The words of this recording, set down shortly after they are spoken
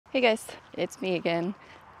Hey guys, it's me again.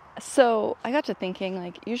 So I got to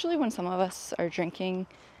thinking, usually when some of us are drinking,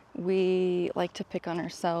 we like to pick on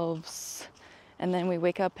ourselves and then we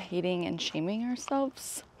wake up hating and shaming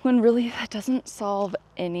ourselves when really that doesn't solve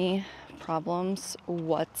any problems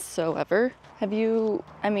whatsoever. Have you,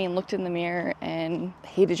 looked in the mirror and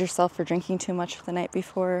hated yourself for drinking too much the night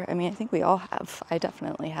before? I think we all have. I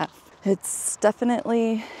definitely have. It's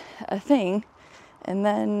definitely a thing. And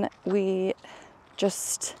then we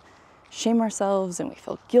just shame ourselves and we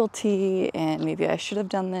feel guilty and maybe I should have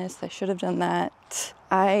done this, I should have done that.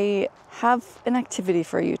 I have an activity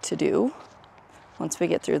for you to do once we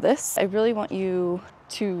get through this. I really want you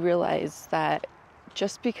to realize that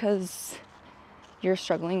just because you're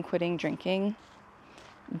struggling quitting drinking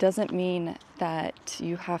doesn't mean that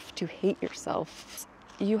you have to hate yourself.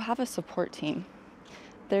 You have a support team.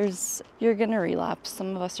 You're gonna relapse.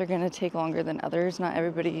 Some of us are gonna take longer than others. Not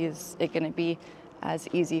everybody is it gonna be as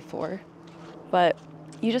easy for, but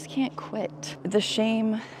you just can't quit. The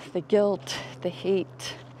shame, the guilt, the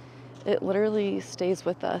hate, it literally stays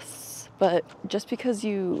with us. But just because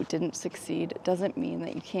you didn't succeed doesn't mean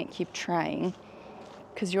that you can't keep trying,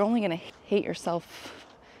 because you're only gonna hate yourself,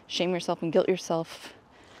 shame yourself, and guilt yourself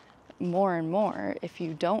more and more if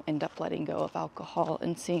you don't end up letting go of alcohol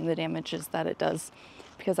and seeing the damages that it does,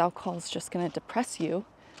 because alcohol is just going to depress you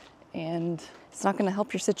and it's not going to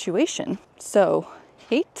help your situation. So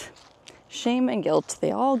hate, shame, and guilt,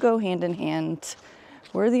 they all go hand in hand.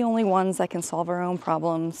 We're the only ones that can solve our own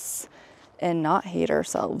problems and not hate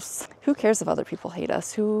ourselves. Who cares if other people hate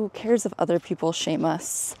us? Who cares if other people shame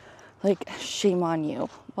us? Shame on you.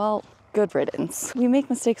 Well, good riddance. We make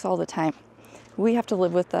mistakes all the time. We have to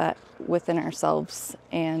live with that within ourselves,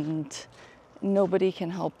 and nobody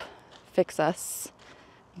can help fix us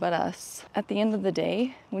but us. At the end of the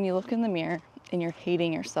day, when you look in the mirror and you're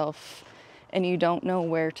hating yourself and you don't know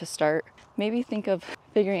where to start, maybe think of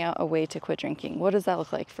figuring out a way to quit drinking. What does that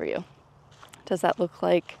look like for you? Does that look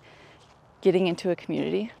like getting into a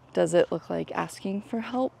community? Does it look like asking for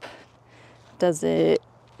help? Does it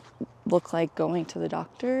look like going to the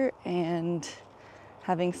doctor and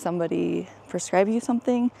having somebody prescribe you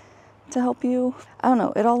something to help you? I don't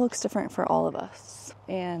know. It all looks different for all of us.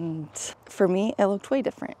 And for me, it looked way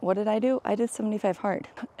different. What did I do? I did 75 hard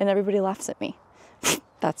and everybody laughs at me.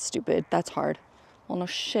 That's stupid. That's hard. Well, no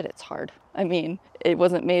shit, it's hard. It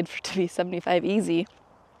wasn't made to be 75 easy.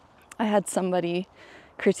 I had somebody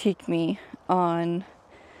critique me on,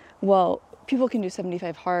 well, people can do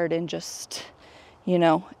 75 hard and just,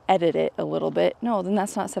 edit it a little bit. No, then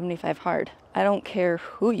that's not 75 hard. I don't care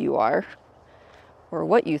who you are or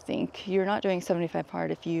what you think. You're not doing 75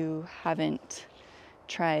 hard if you haven't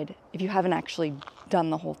tried, if you haven't actually done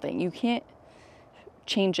the whole thing. You can't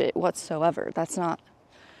change it whatsoever. That's not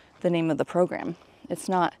the name of the program. It's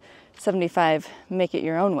not 75, make it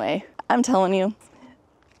your own way. I'm telling you,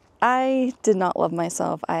 I did not love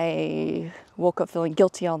myself. I woke up feeling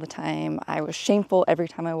guilty all the time. I was shameful every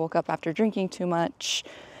time I woke up after drinking too much.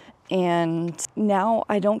 And now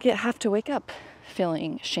I don't have to wake up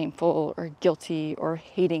feeling shameful or guilty or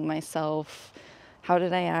hating myself. How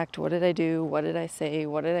did I act? What did I do? What did I say?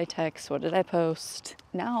 What did I text? What did I post?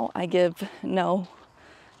 Now I give no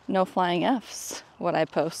flying Fs what I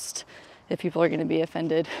post if people are going to be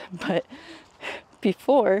offended. But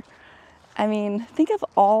before, think of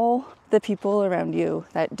all the people around you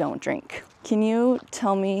that don't drink. Can you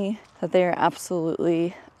tell me that they are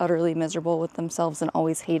absolutely, utterly miserable with themselves and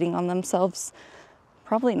always hating on themselves?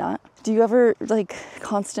 Probably not. Do you ever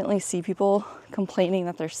constantly see people complaining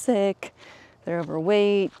that they're sick, they're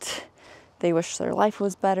overweight, they wish their life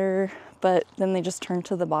was better, but then they just turn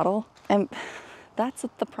to the bottle? And that's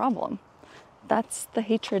the problem. That's the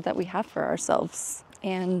hatred that we have for ourselves.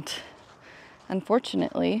 And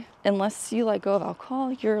unfortunately, unless you let go of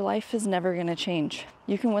alcohol, your life is never going to change.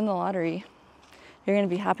 You can win the lottery. You're going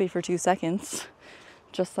to be happy for 2 seconds,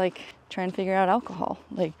 just like trying to figure out alcohol.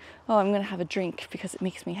 Oh, I'm going to have a drink because it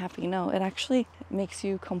makes me happy. No, it actually makes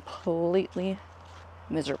you completely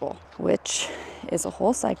miserable, which is a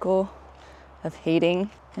whole cycle of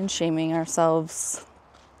hating and shaming ourselves.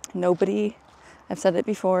 I've said it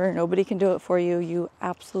before, nobody can do it for you. You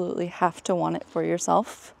absolutely have to want it for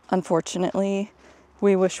yourself. Unfortunately,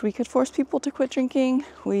 we wish we could force people to quit drinking.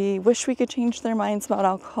 We wish we could change their minds about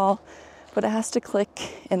alcohol, but it has to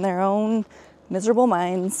click in their own miserable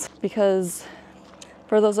minds, because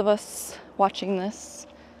for those of us watching this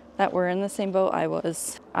that were in the same boat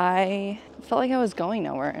I felt like I was going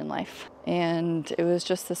nowhere in life, and it was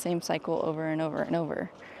just the same cycle over and over and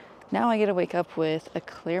over. Now I get to wake up with a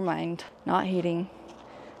clear mind, not hating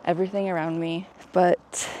everything around me,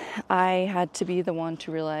 but I had to be the one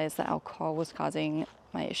to realize that alcohol was causing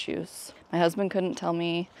my issues. My husband couldn't tell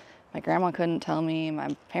me, my grandma couldn't tell me,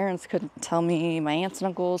 my parents couldn't tell me, my aunts and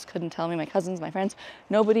uncles couldn't tell me, my cousins, my friends.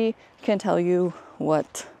 Nobody can tell you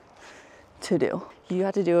what to do. You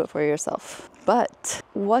have to do it for yourself. But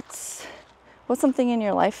what's something in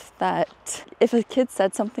your life that if a kid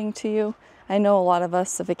said something to you, I know a lot of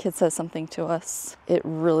us, if a kid says something to us, it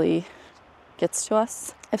really gets to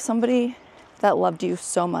us. If somebody that loved you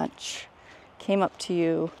so much came up to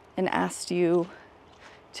you and asked you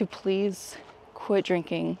to please quit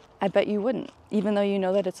drinking, I bet you wouldn't. Even though you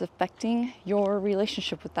know that it's affecting your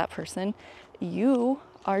relationship with that person, you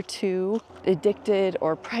are too addicted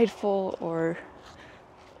or prideful or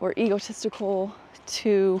egotistical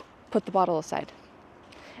to put the bottle aside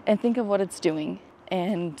and think of what it's doing.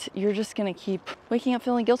 And you're just gonna keep waking up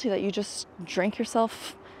feeling guilty that you just drank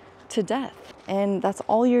yourself to death. And that's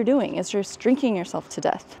all you're doing, is just drinking yourself to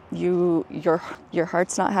death. Your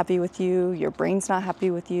heart's not happy with you, your brain's not happy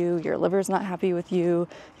with you, your liver's not happy with you,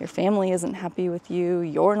 your family isn't happy with you,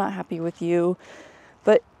 you're not happy with you.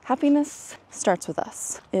 But happiness starts with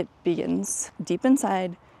us. It begins deep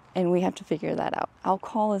inside, and we have to figure that out.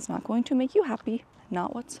 Alcohol is not going to make you happy,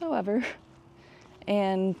 not whatsoever.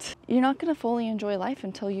 And you're not going to fully enjoy life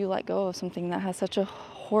until you let go of something that has such a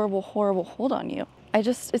horrible, horrible hold on you.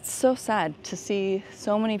 It's so sad to see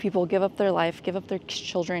so many people give up their life, give up their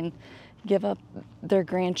children, give up their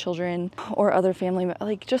grandchildren or other family,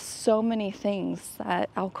 like just so many things that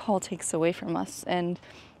alcohol takes away from us. And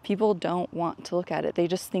people don't want to look at it. They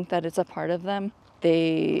just think that it's a part of them.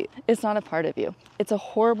 It's not a part of you. It's a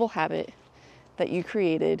horrible habit that you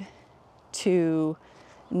created to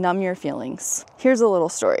numb your feelings. Here's a little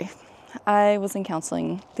story. I was in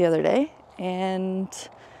counseling the other day, and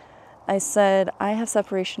I said, I have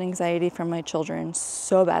separation anxiety from my children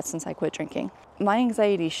so bad since I quit drinking. My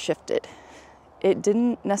anxiety shifted. It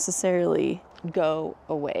didn't necessarily go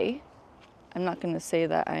away. I'm not going to say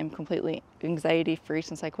that I'm completely anxiety free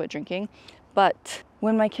since I quit drinking, but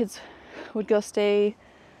when my kids would go stay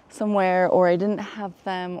somewhere, or I didn't have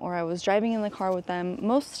them, or I was driving in the car with them,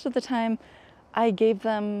 most of the time I gave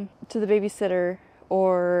them to the babysitter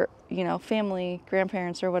or, family,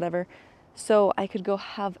 grandparents or whatever, so I could go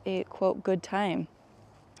have a, quote, good time,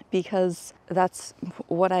 because that's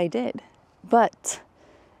what I did. But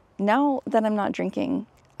now that I'm not drinking,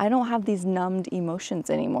 I don't have these numbed emotions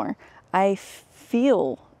anymore. I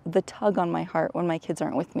feel the tug on my heart when my kids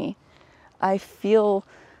aren't with me. I feel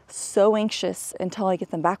so anxious until I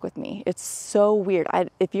get them back with me. It's so weird.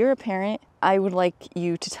 If you're a parent, I would like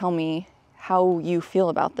you to tell me how you feel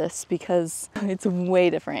about this, because it's way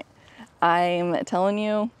different. I'm telling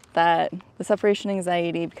you that the separation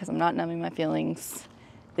anxiety, because I'm not numbing my feelings,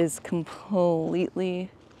 is completely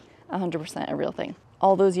 100% a real thing.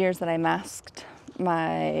 All those years that I masked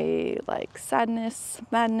my sadness,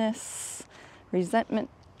 madness, resentment,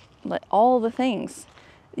 all the things,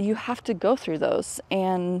 you have to go through those,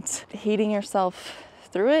 and hating yourself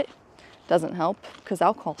through it doesn't help, because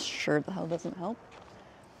alcohol sure the hell doesn't help.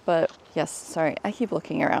 But yes, sorry, I keep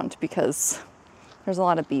looking around because there's a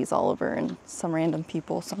lot of bees all over and some random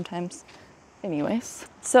people sometimes. Anyways,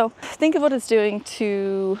 so think of what it's doing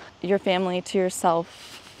to your family, to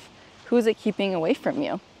yourself. Who is it keeping away from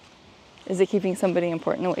you? Is it keeping somebody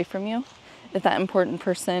important away from you? If that important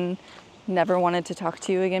person never wanted to talk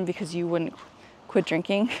to you again because you wouldn't quit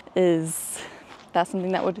drinking, is that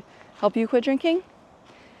something that would help you quit drinking?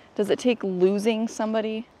 Does it take losing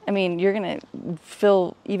somebody? I mean, you're gonna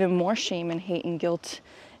feel even more shame and hate and guilt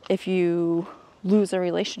if you lose a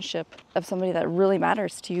relationship of somebody that really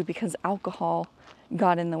matters to you because alcohol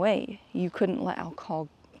got in the way. You couldn't let alcohol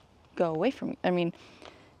go away from you. I mean,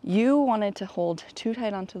 you wanted to hold too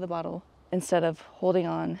tight onto the bottle instead of holding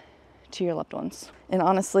on to your loved ones. And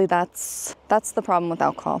honestly, that's the problem with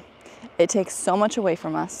alcohol. It takes so much away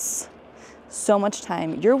from us, so much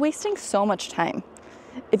time. You're wasting so much time.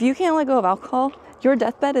 If you can't let go of alcohol, your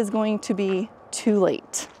deathbed is going to be too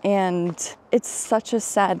late. And it's such a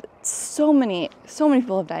sad, so many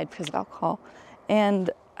people have died because of alcohol. And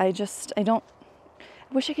I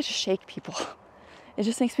wish I could just shake people. It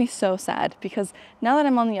just makes me so sad, because now that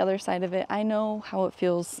I'm on the other side of it, I know how it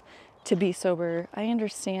feels to be sober. I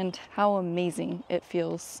understand how amazing it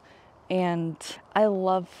feels. And I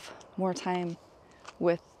love more time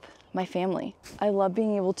with my family. I love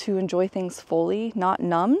being able to enjoy things fully, not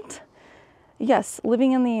numbed. Yes,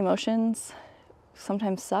 living in the emotions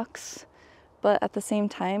sometimes sucks, but at the same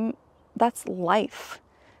time, that's life.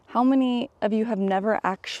 How many of you have never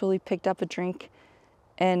actually picked up a drink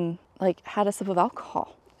and had a sip of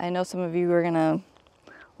alcohol? I know some of you are gonna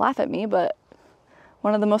laugh at me, but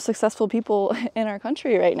one of the most successful people in our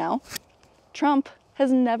country right now, Trump,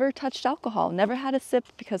 has never touched alcohol, never had a sip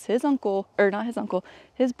because his uncle, or not his uncle,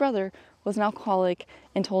 his brother was an alcoholic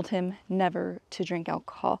and told him never to drink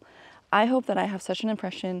alcohol. I hope that I have such an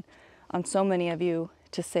impression on so many of you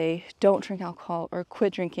to say don't drink alcohol or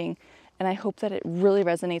quit drinking, and I hope that it really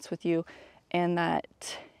resonates with you and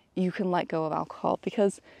that you can let go of alcohol,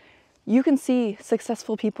 because you can see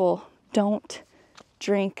successful people don't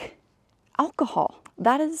drink alcohol.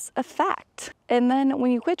 That is a fact. And then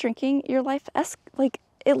when you quit drinking, your life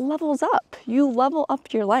it levels up. You level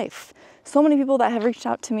up your life. So many people that have reached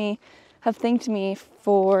out to me have thanked me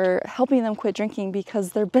for helping them quit drinking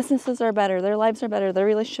because their businesses are better, their lives are better, their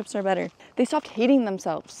relationships are better. They stopped hating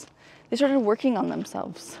themselves. They started working on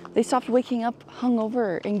themselves. They stopped waking up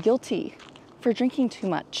hungover and guilty for drinking too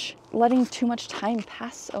much, letting too much time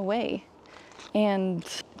pass away. And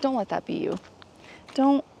don't let that be you.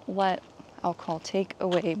 Don't let alcohol take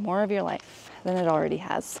away more of your life than it already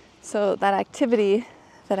has. So that activity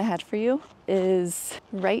that I had for you is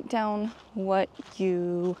write down what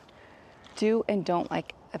you do and don't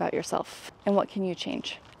like about yourself and what can you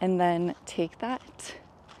change. And then take that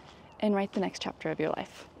and write the next chapter of your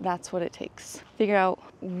life. That's what it takes. Figure out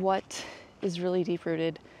what is really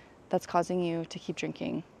deep-rooted that's causing you to keep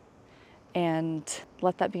drinking, and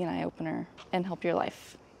let that be an eye-opener and help your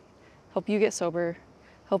life. Help you get sober,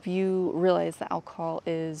 help you realize that alcohol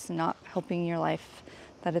is not helping your life,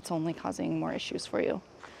 that it's only causing more issues for you.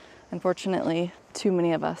 Unfortunately, too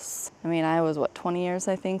many of us, I was 20 years,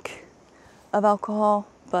 I think, of alcohol,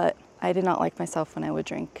 but I did not like myself when I would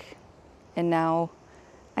drink. And now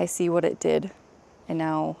I see what it did, and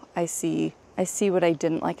now I see what I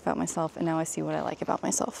didn't like about myself, and now I see what I like about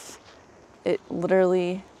myself. It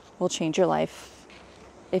literally will change your life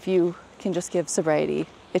if you can just give sobriety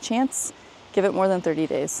a chance. Give it more than 30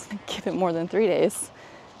 days. Give it more than 3 days.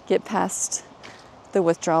 Get past the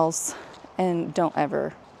withdrawals and don't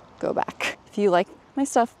ever go back. If you like my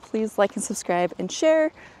stuff, please like and subscribe and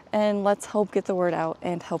share, and let's help get the word out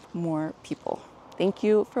and help more people. Thank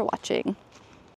you for watching.